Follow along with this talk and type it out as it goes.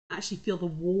actually feel the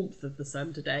warmth of the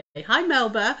sun today. Hi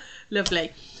Melba,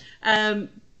 lovely.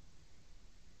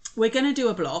 We're going to do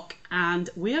a block, and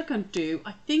we are going to do,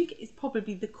 I think it's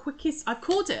probably the quickest, I've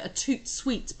called it a Tout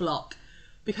sweet block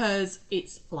because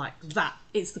it's like that.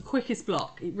 It's the quickest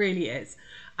block, it really is.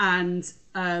 And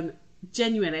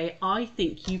genuinely, I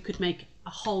think you could make a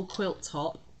whole quilt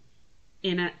top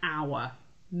in an hour,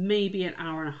 maybe an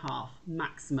hour and a half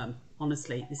maximum.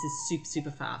 Honestly, this is super,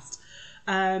 super fast.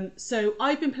 So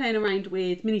I've been playing around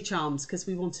with mini charms because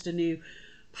we wanted a new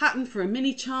pattern for a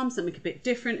mini charm, something a bit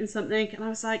different and something. And I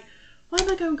was like, why am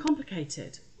I going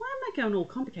complicated? Why am I going all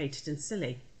complicated and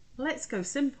silly? Let's go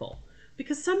simple.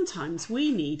 Because sometimes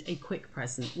we need a quick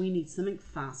present. We need something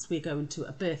fast. We're going to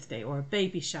a birthday or a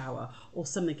baby shower or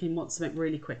something and want something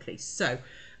really quickly. So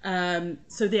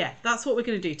yeah, that's what we're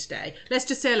going to do today. Let's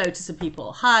just say hello to some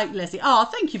people. Hi, Leslie. Oh,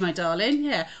 thank you, my darling.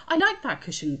 Yeah, I like that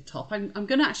cushion top. I'm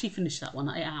going to actually finish that one.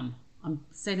 I am. I'm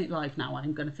saying it live now.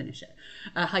 I'm going to finish it.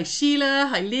 Hi, Sheila.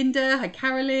 Hi, Linda. Hi,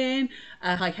 Carolyn.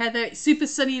 Hi, Heather. It's super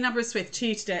sunny in Aberystwyth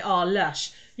too today. Oh,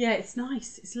 lush. Yeah, it's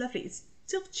nice. It's lovely. It's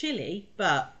still chilly,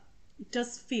 but it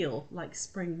does feel like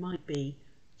spring might be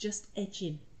just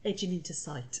edging into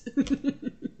sight.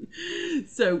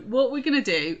 So what we're going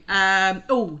to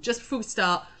do, just before we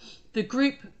start, the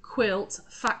group quilt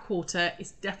Fat Quarter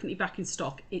is definitely back in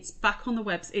stock. It's back on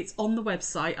the it's on the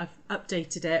website. I've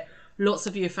updated it. Lots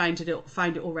of you have found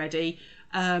it already.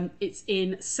 It's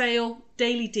in sale,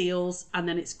 daily deals, and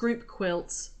then it's group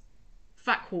quilts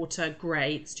Fat Quarter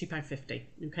grey. It's £2.50.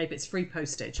 Okay, but it's free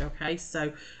postage. Okay,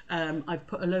 so I've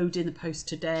put a load in the post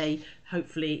today.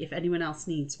 Hopefully, if anyone else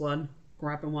needs one,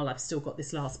 grab them while I've still got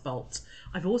this last bolt.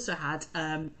 I've also had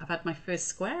I've had my first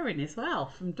square in as well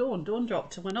from Dawn. Dawn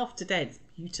dropped one off today. It's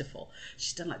beautiful.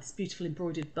 She's done like this beautiful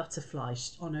embroidered butterfly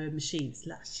on her machine. It's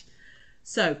lush.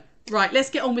 So right, let's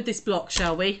get on with this block,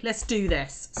 shall we? Let's do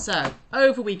this. So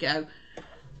over we go.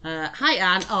 Hi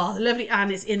Anne. Oh, the lovely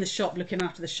Anne is in the shop looking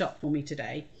after the shop for me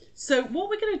today. So what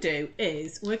we're going to do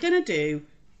is we're going to do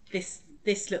this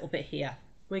little bit here.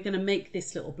 We're going to make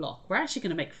this little block. We're actually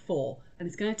going to make 4, and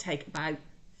it's going to take about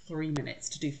 3 minutes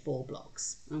to do 4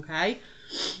 blocks. Okay,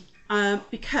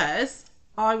 because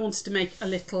I wanted to make a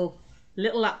little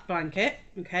lap blanket.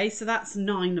 Okay, so that's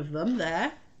 9 of them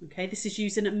there. Okay, this is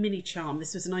using a mini charm.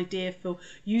 This was an idea for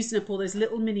using up all those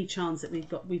little mini charms that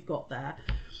we've got there.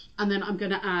 And then I'm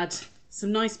going to add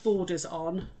some nice borders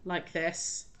on like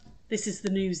this. This is the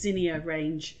new Zinnia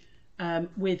range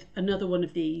with another one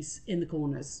of these in the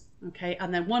corners. Okay,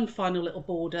 and then one final little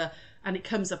border, and it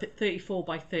comes up at 34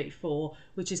 by 34,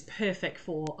 which is perfect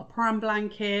for a pram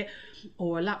blanket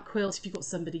or a lap quilt if you've got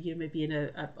somebody, you know, maybe in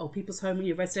a old people's home or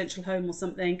your residential home or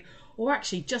something, or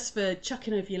actually just for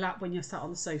chucking over your lap when you're sat on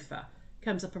the sofa.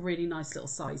 Comes up a really nice little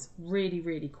size, really,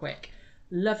 really quick.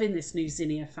 Loving this new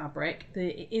Zinnia fabric.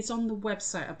 It is on the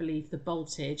website, I believe, the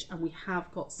boltage, and we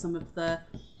have got some of the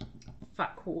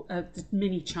the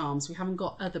mini charms. We haven't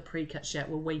got other pre-cuts yet.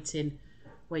 We're waiting.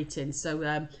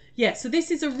 So yeah, so this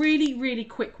is a really, really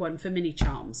quick one for mini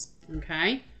charms.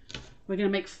 Okay, we're going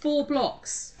to make 4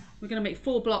 blocks. We're going to make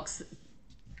 4 blocks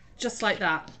just like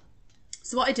that.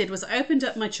 So what I did was I opened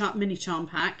up my mini charm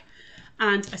pack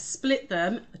and I split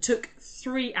them. I took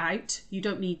 3 out. You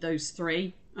don't need those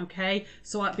 3. Okay,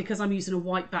 so because I'm using a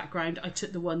white background, I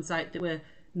took the ones out that were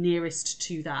nearest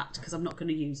to that because I'm not going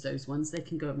to use those ones. They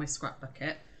can go in my scrap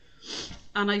bucket.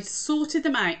 And I sorted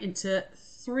them out into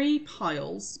 3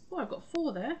 piles. Oh, I've got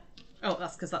 4 there. Oh,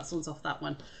 that's because that one's off that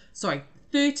one. Sorry,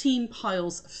 13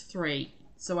 piles of 3.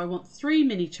 So I want 3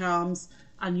 mini charms,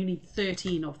 and you need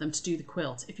 13 of them to do the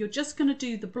quilt. If you're just going to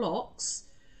do the blocks,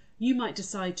 you might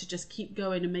decide to just keep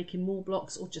going and making more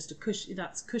blocks, or just a cushion.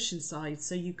 That's cushion size,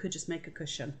 so you could just make a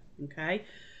cushion. Okay,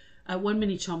 1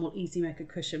 mini charm will easily make a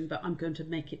cushion, but I'm going to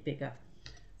make it bigger.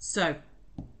 So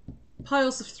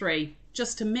piles of 3,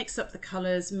 just to mix up the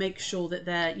colours, make sure that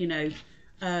they're, you know,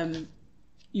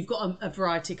 you've got a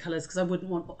variety of colours, because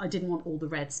I didn't want all the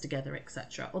reds together,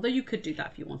 etc. Although you could do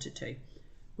that if you wanted to.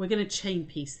 We're going to chain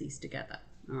piece these together.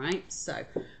 All right, so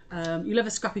you love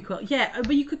a scrappy quilt. Yeah,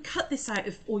 but you could cut this out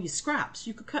of all your scraps.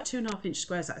 You could cut 2.5-inch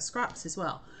squares out of scraps as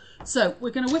well. So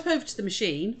we're going to whip over to the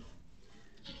machine,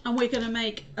 and we're going to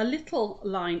make a little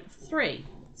line of 3.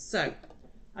 So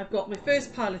I've got my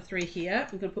first pile of 3 here.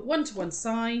 I'm going to put 1 to one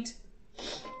side.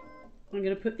 I'm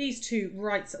going to put these 2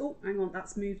 right. Oh, hang on,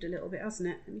 that's moved a little bit, hasn't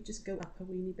it? Let me just go up a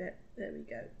weeny bit. There we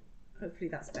go. Hopefully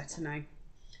that's better now.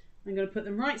 I'm going to put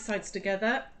them right sides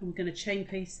together. I'm going to chain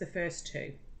piece the first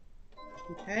 2.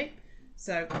 Okay,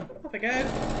 so off I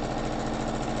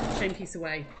go. Chain piece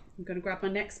away. I'm going to grab my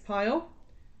next pile.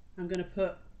 I'm going to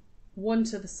put 1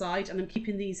 to the side, and I'm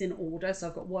keeping these in order. So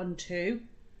I've got 1, 2.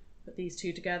 Put these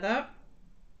two together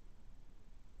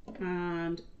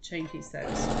and chain piece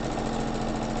those.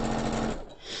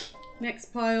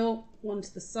 Next pile, one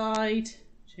to the side,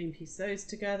 chain piece those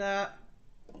together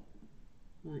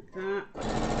like that.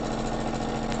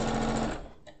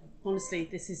 Honestly,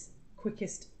 this is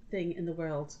quickest thing in the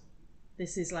world.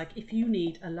 This is like if you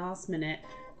need a last minute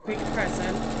quick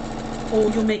present, or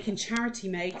you're making charity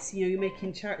makes, you know, you're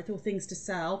making charitable things to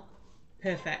sell.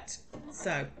 Perfect.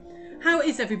 So, how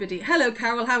is everybody? Hello,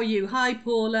 Carol. How are you? Hi,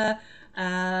 Paula.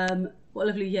 What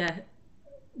lovely. Yeah,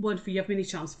 wonderful. You have mini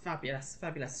charms. Fabulous,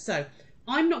 fabulous. So,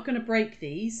 I'm not going to break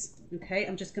these. Okay,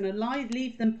 I'm just going to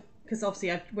leave them because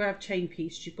obviously where I've chain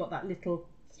pieced, you've got that little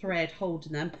thread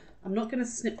holding them. I'm not going to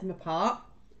snip them apart.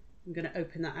 I'm going to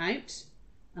open that out,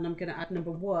 and I'm going to add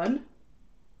number 1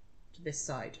 to this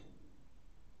side.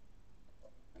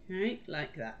 Okay,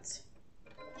 like that.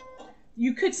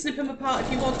 You could snip them apart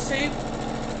if you want to,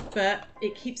 but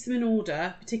it keeps them in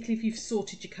order, particularly if you've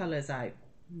sorted your colours out.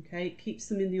 Okay, it keeps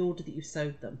them in the order that you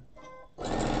sewed them. There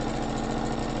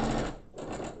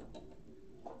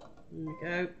we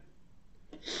go.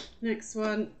 Next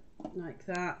one, like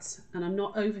that. And I'm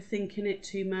not overthinking it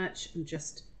too much. I'm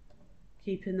just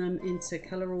keeping them into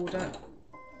colour order.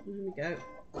 There we go.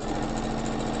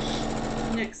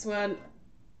 Next one.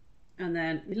 And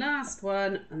then the last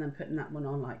one, and then putting that one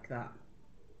on like that.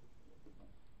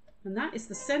 And that is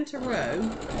the centre row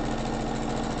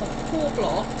of 4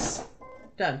 blocks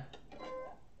done.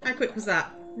 How quick was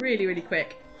that? Really, really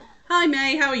quick. Hi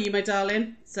May, how are you, my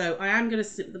darling? So I am going to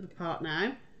snip them apart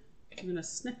now. I'm going to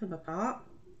snip them apart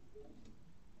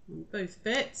on both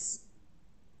bits.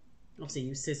 Obviously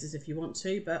use scissors if you want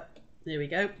to, but there we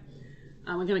go.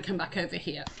 And we're going to come back over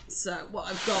here. So what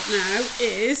I've got now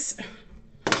is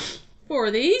 4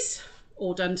 of these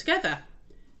all done together.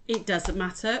 It doesn't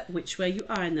matter which way you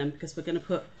iron them because we're going to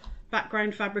put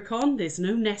background fabric on. There's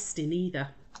no nesting either.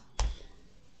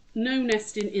 No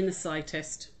nesting in the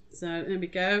slightest. So there we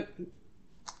go.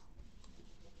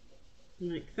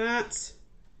 Like that.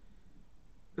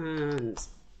 And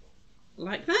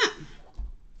like that.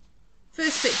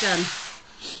 First bit done.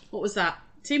 What was that?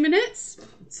 2 minutes?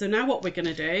 So now what we're going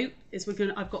to do is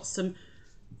I've got some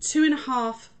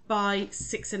 2.5 by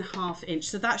 6.5 inch.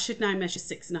 So that should now measure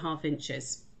 6.5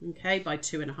 inches. Okay, by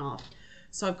 2.5.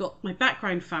 So I've got my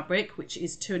background fabric, which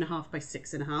is 2.5 by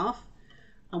 6.5.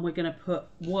 And we're going to put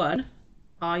 1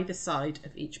 either side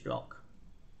of each block.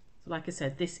 So like I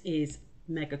said, this is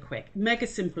mega quick, mega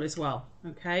simple as well.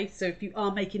 Okay, so if you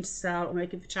are making to sell or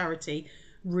making for charity,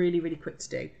 really, really quick to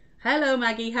do. Hello,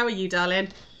 Maggie. How are you, darling?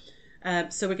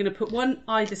 So we're going to put 1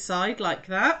 either side like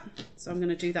that. So I'm going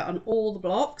to do that on all the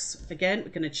blocks. Again, we're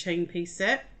going to chain piece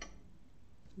it.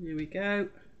 There we go.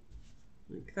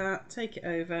 Like that. Take it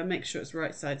over. Make sure it's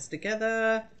right sides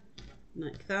together.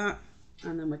 Like that.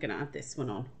 And then we're going to add this one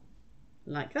on.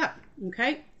 Like that.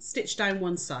 Okay. Stitch down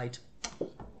one side.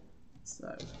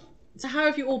 So how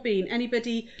have you all been?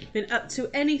 Anybody been up to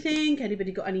anything?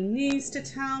 Anybody got any news to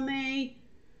tell me?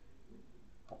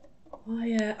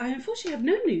 I unfortunately have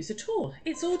no news at all.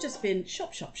 It's all just been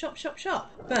shop, shop, shop, shop,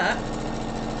 shop. But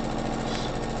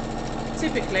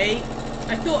typically,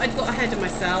 I thought I'd got ahead of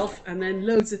myself, and then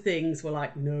loads of things were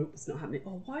like, no, it's not happening.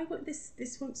 Oh, why won't this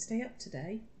won't stay up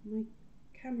today? My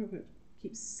camera won't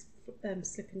keep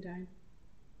slipping down.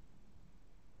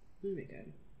 There we go.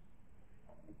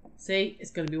 See,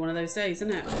 it's going to be one of those days,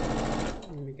 isn't it?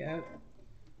 There we go.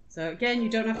 So again, you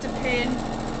don't have to pin.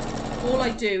 All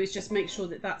I do is just make sure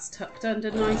that that's tucked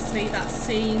under nicely, that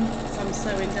seam as I'm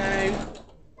sewing down.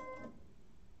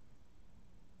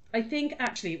 I think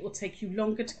actually it will take you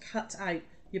longer to cut out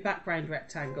your background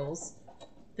rectangles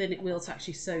than it will to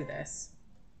actually sew this.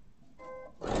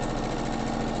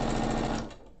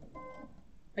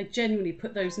 I genuinely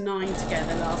put those 9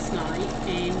 together last night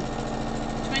in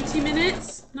 20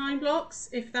 minutes, 9 blocks,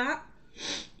 if that.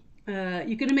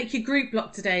 You're going to make your group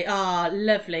block today. Ah,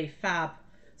 lovely, fab.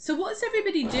 So what is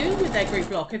everybody doing with their group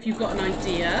block? If you've got an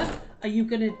idea, are you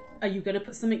gonna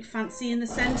put something fancy in the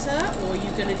centre, or are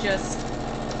you gonna just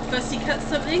fussy cut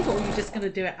something, or are you just gonna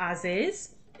do it as is?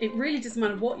 It really doesn't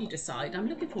matter what you decide. I'm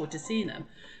looking forward to seeing them.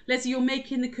 Leslie, you're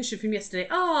making the cushion from yesterday.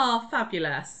 Ah,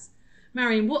 fabulous.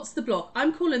 Marion, what's the block?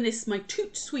 I'm calling this my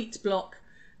Tout Sweet block.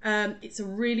 It's a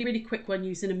really, really quick one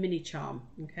using a mini charm.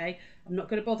 Okay, I'm not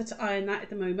going to bother to iron that at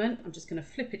the moment. I'm just going to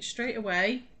flip it straight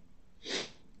away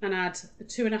and add a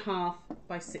 2.5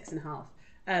 by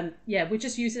 6.5. Yeah, we're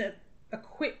just using a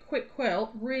quick quilt,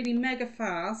 really mega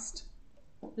fast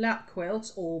lap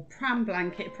quilt or pram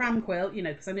quilt, you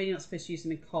know, because I know you're not supposed to use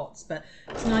them in cots, but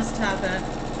it's nice to have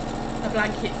a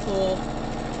blanket for,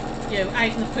 you know,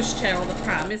 out in the pushchair or the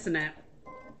pram, isn't it?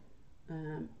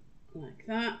 like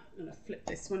that. I'm going to flip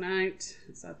this one out.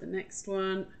 Let's add the next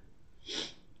one.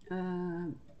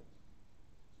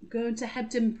 Going to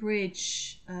Hebden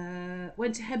Bridge.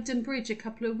 Went to Hebden Bridge a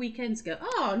couple of weekends ago.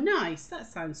 Oh, nice. That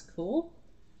sounds cool.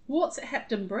 What's at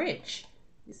Hebden Bridge?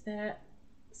 Is there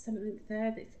something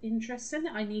there that's interesting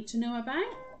that I need to know about?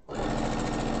 There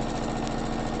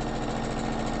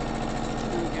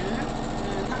we go.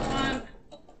 And that one.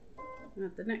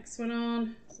 Add the next one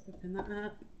on. Let's open that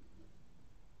up.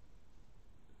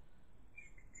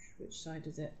 Which side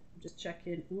is it? I'm just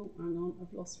checking. Oh, hang on.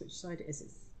 I've lost which side it is.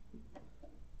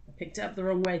 I picked it up the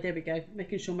wrong way. There we go.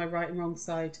 Making sure my right and wrong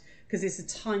side, because it's a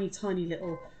tiny, tiny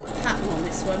little pattern on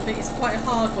this one, but it's quite a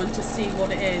hard one to see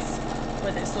what it is,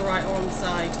 whether it's the right or wrong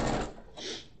side.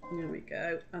 There we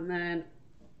go. And then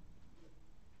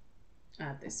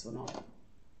add this one on.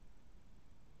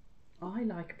 I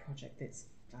like a project that's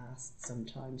fast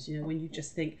sometimes, you know, when you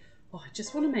just think, oh, I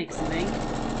just want to make something.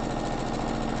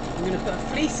 I'm going to put a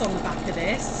fleece on the back of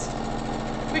this.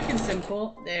 Quick and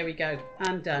simple. There we go.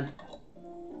 And done.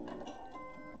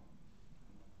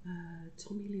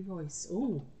 Tommy Lee Royce.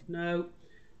 Oh, no.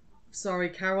 Sorry,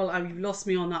 Carol. You've lost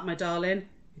me on that, my darling.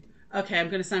 Okay, I'm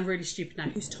going to sound really stupid now.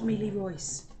 Who's Tommy Lee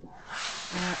Royce?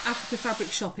 Africa Fabric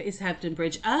Shop. It is Hebden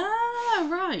Bridge. Ah,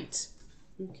 right.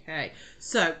 Okay.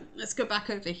 So, let's go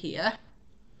back over here.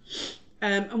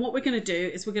 And what we're going to do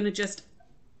is we're going to just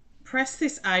press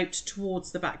this out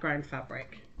towards the background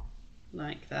fabric.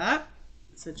 Like that.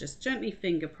 So just gently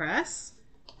finger press.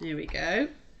 There we go.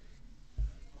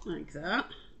 Like that.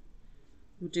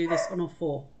 We'll do this on all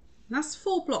four. And that's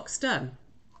 4 blocks done.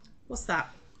 What's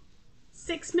that?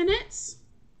 6 minutes?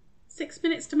 6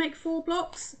 minutes to make 4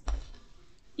 blocks?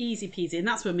 Easy peasy. And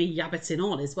that's with me yabbiting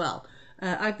on as well.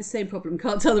 I have the same problem.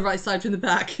 Can't tell the right side from the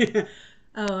back.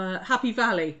 Happy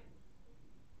Valley.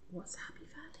 What's Happy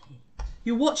Valley?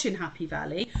 You're watching Happy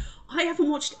Valley. I haven't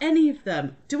watched any of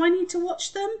them. Do I need to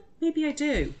watch them? Maybe I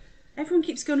do. Everyone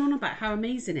keeps going on about how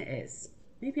amazing it is.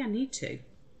 Maybe I need to.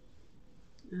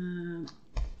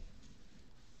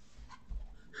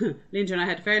 Linda and I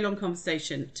had a very long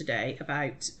conversation today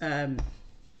about,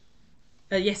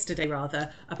 yesterday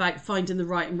rather, about finding the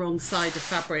right and wrong side of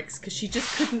fabrics, because she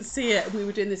just couldn't see it and we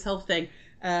were doing this whole thing.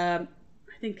 I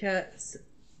think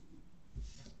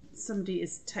somebody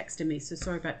is texting me, so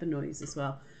sorry about the noise as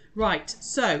well. Right,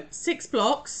 so 6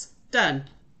 blocks, done.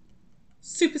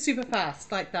 Super, super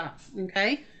fast, like that,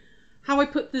 okay? How I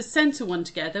put the centre one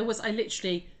together was I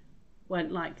literally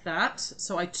went like that.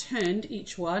 So I turned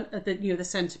each one, the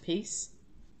centerpiece,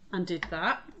 and did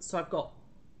that. So I've got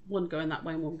one going that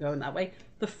way and one going that way.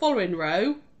 The following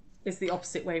row is the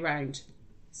opposite way round.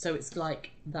 So it's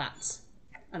like that.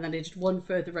 And then I did one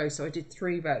further row. So I did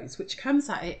 3 rows, which comes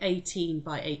out at 18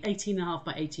 by 18 and a half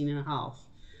by 18 and a half,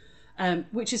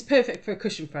 which is perfect for a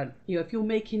cushion front. You know, if you're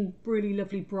making really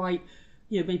lovely, bright,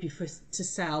 you know, maybe to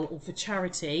sell or for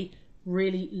charity,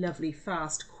 really lovely,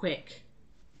 fast, quick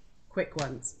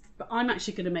ones. But I'm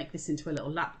actually going to make this into a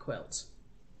little lap quilt.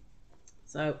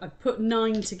 So I put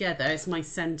 9 together as my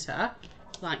centre,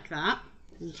 like that.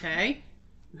 Okay,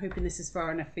 I'm hoping this is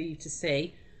far enough for you to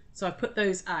see. So I've put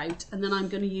those out, and then I'm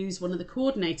going to use one of the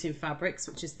coordinating fabrics,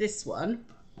 which is this one.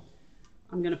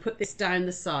 I'm going to put this down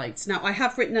the sides. Now I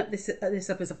have written up this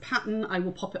up as a pattern. I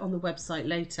will pop it on the website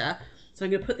later. So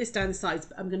I'm going to put this down the sides,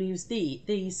 but I'm going to use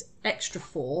these extra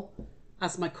 4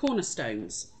 as my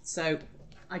cornerstones. So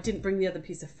I didn't bring the other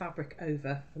piece of fabric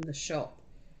over from the shop.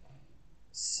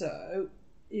 So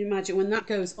you imagine when that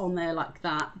goes on there like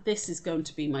that, this is going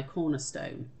to be my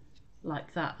cornerstone,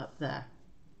 like that up there.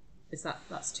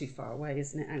 That's too far away,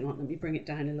 isn't it? Hang on, let me bring it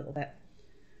down a little bit.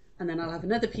 And then I'll have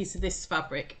another piece of this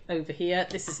fabric over here.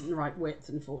 This isn't the right width,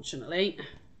 unfortunately.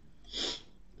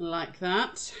 Like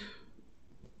that.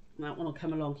 That one will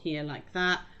come along here like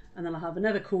that. And then I'll have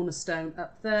another cornerstone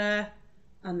up there.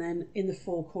 And then in the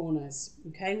 4 corners,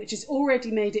 okay, which has already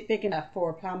made it big enough for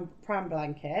a pram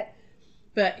blanket.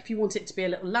 But if you want it to be a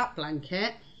little lap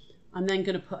blanket, I'm then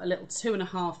going to put a little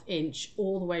 2.5 inch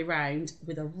all the way round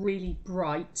with a really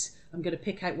bright, I'm going to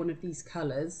pick out one of these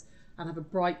colours and have a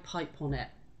bright pipe on it.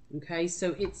 Okay,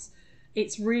 so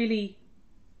it's really,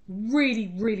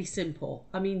 really, really simple.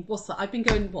 I mean, what's that? I've been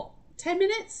going, what, 10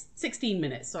 minutes? 16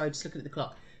 minutes. Sorry, just looking at the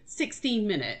clock. 16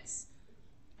 minutes.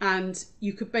 And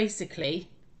you could basically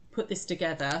put this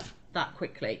together that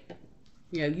quickly.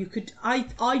 You know, you could,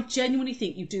 I genuinely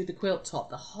think you do the quilt top,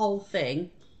 the whole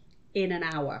thing, in an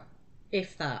hour,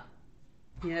 if that.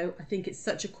 You know, I think it's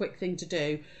such a quick thing to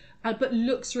do, but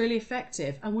looks really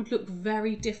effective and would look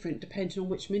very different depending on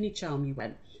which mini charm you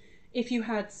went. If you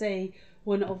had, say,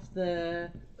 one of the,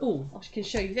 oh, I can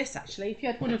show you this actually. If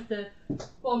you had one of the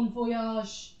Bon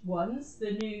Voyage ones,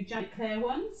 the new Janet Claire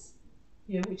ones,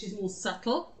 you know, which is more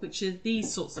subtle, which are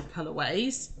these sorts of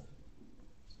colourways.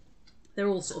 They're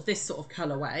all sort of this sort of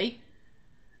colourway,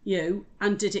 you know,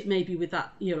 and did it maybe with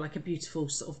that, you know, like a beautiful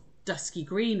sort of dusky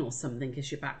green or something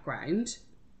as your background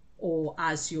or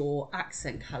as your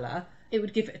accent colour, it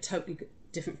would give it a totally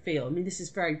different feel. I mean, this is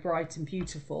very bright and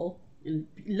beautiful and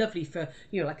lovely for,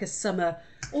 you know, like a summer,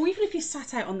 or even if you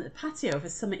sat out on the patio of a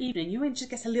summer evening, you know, it just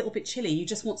gets a little bit chilly, you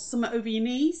just want something over your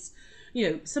knees, you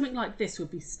know, something like this would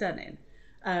be stunning.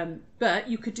 But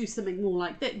you could do something more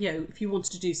like that, you know, if you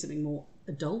wanted to do something more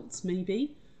adult,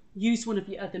 maybe use one of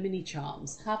your other mini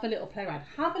charms, have a little play around,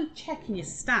 have a check in your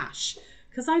stash,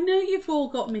 because I know you've all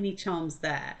got mini charms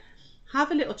there.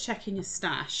 Have a little check in your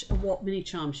stash of what mini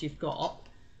charms you've got.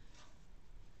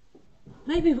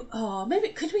 Maybe, oh, maybe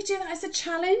could we do that as a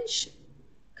challenge?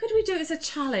 Could we do it as a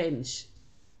challenge?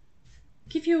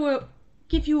 Give you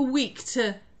a week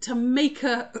to make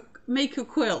a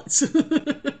quilt.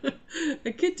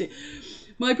 I could do.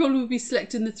 My problem would be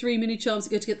selecting the 3 mini charms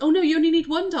that go together. Oh no, you only need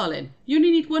one, darling. You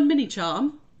only need one mini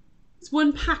charm. It's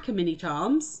one pack of mini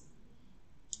charms.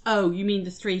 Oh, you mean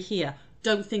the 3 here?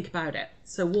 Don't think about it.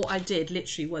 So what I did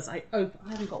literally was I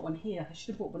haven't got one here. I should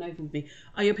have brought one over with me.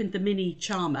 I opened the mini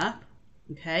charm up,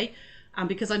 okay, and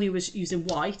because I knew I was using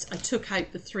white, I took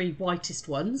out the 3 whitest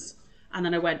ones, and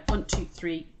then I went 1, 2,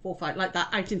 3, 4, 5 like that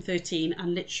out in 13,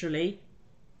 and literally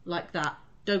like that.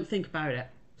 Don't think about it.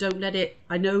 Don't let it.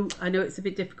 I know it's a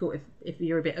bit difficult if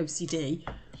you're a bit OCD,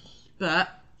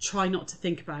 but try not to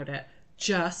think about it.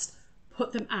 Just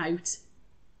put them out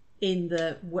in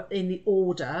the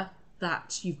order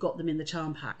that you've got them in the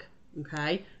charm pack,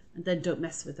 okay? And then don't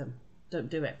mess with them. Don't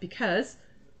do it, because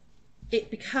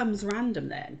it becomes random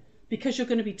then. Because you're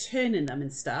going to be turning them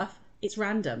and stuff, it's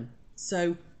random.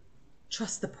 So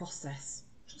trust the process.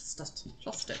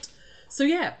 Trust it. So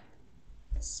yeah,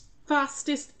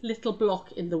 fastest little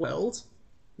block in the world,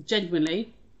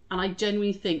 genuinely. And I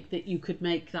genuinely think that you could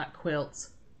make that quilt,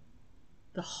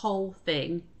 the whole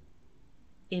thing,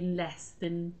 in less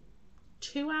than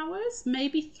 2 hours,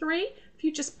 maybe 3. If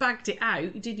you just bagged it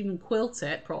out, you didn't even quilt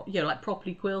it, you know, like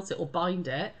properly quilt it or bind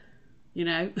it, you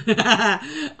know.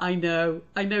 I know,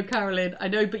 Carolyn, I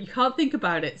know, but you can't think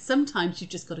about it. Sometimes you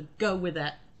just got to go with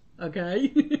it,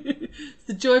 okay? It's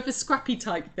the joy of a scrappy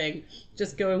type thing,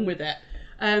 just going with it.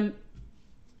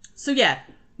 So yeah,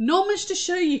 not much to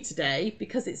show you today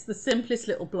because it's the simplest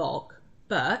little block,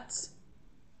 but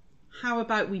how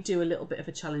about we do a little bit of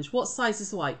a challenge? What size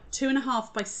is white?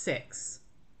 2.5 by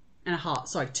 6.5.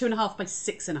 Sorry, 2.5 by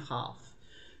 6.5.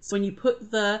 So when you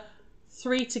put the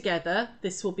 3 together,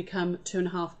 this will become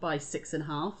 2.5 by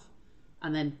 6.5,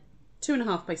 and then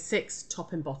 2.5 by 6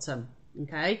 top and bottom.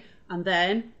 Okay, and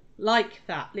then like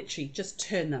that, literally just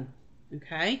turn them.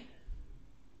 Okay,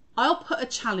 I'll put a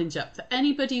challenge up for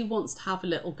anybody who wants to have a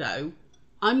little go.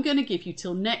 I'm going to give you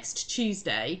till next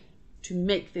Tuesday to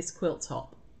make this quilt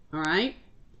top. All right,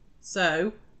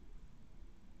 so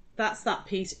that's that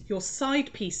piece. Your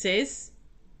side pieces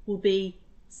will be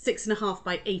 6.5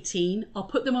 by 18. I'll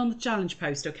put them on the challenge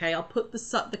post, okay? I'll put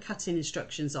the cutting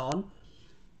instructions on.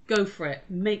 Go for it.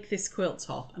 Make this quilt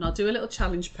top, and I'll do a little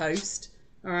challenge post.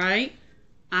 All right,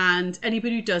 and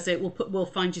anybody who does it, we'll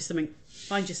find you something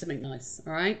nice.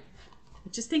 All right. I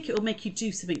just think it will make you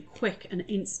do something quick and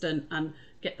instant, and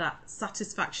get that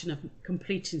satisfaction of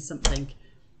completing something.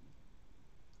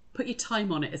 Put your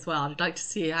time on it as well. I'd like to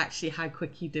see actually how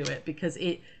quick you do it, because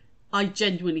I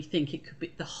genuinely think it could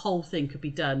be, the whole thing could be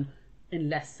done in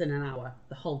less than an hour.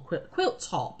 The whole quilt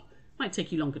top might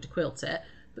take you longer to quilt it,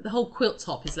 but the whole quilt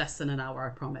top is less than an hour, I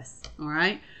promise. All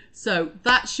right. So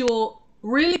that's your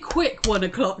really quick 1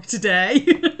 o'clock today.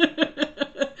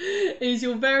 Is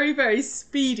your very, very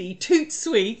speedy Toot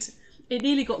Sweet. It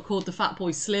nearly got called the Fat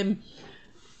Boy Slim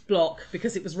block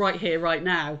because it was right here, right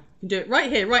now. You can do it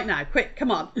right here, right now. Quick,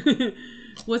 come on.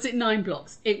 Was it 9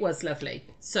 blocks? It was, lovely.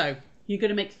 So you're going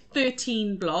to make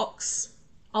 13 blocks.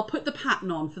 I'll put the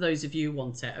pattern on for those of you who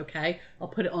want it, okay? I'll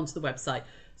put it onto the website.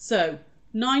 So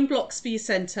 9 blocks for your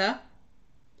centre.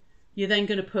 You're then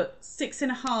going to put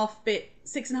 6.5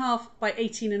 by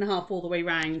 18.5 all the way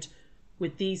round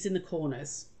with these in the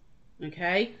corners,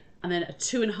 okay? And then a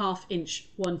 2.5 inch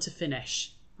one to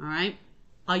finish, all right?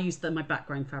 I use my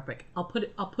background fabric. I'll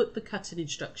put the cutting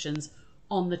instructions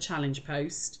on the challenge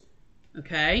post,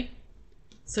 okay?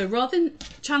 So rather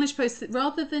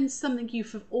than something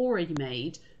you've already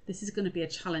made, this is going to be a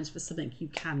challenge for something you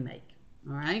can make,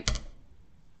 all right?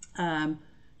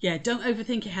 Yeah, don't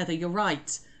overthink it, Heather. You're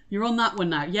right. You're on that one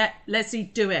now. Yeah, Leslie,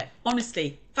 do it.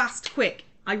 Honestly, fast, quick.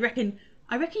 I reckon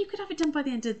I reckon you could have it done by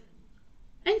the end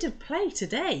of play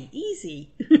today.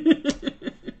 Easy.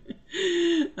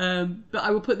 But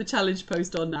I will put the challenge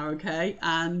post on now, okay?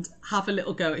 And have a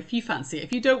little go if you fancy it.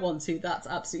 If you don't want to, that's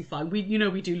absolutely fine. We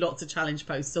do lots of challenge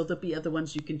posts, so there'll be other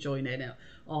ones you can join in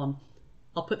on.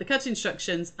 I'll put the cut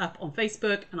instructions up on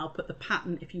Facebook, and I'll put the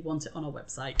pattern if you want it on our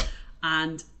website.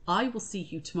 And I will see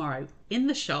you tomorrow in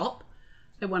the shop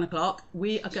at 1 o'clock.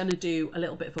 We are going to do a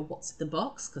little bit of a what's in the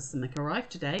box because something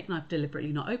arrived today and I've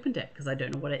deliberately not opened it because I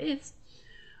don't know what it is.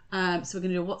 So we're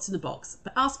going to do what's in the box.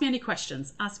 But ask me any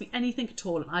questions, ask me anything at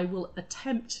all, and I will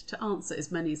attempt to answer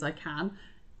as many as I can,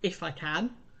 if I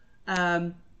can.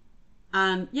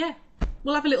 And yeah,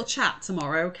 we'll have a little chat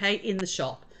tomorrow, okay, in the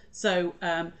shop. So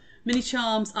mini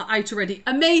charms are out already.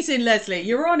 Amazing, Leslie,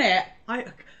 you're on it.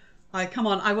 I come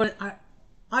on.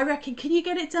 I reckon. Can you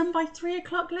get it done by 3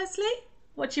 o'clock, Leslie?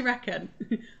 What do you reckon?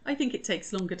 I think it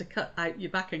takes longer to cut out your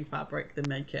backing fabric than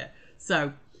make it.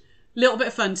 So, little bit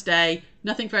of fun today.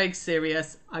 Nothing very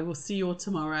serious. I will see you all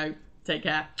tomorrow. Take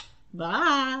care.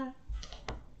 Bye.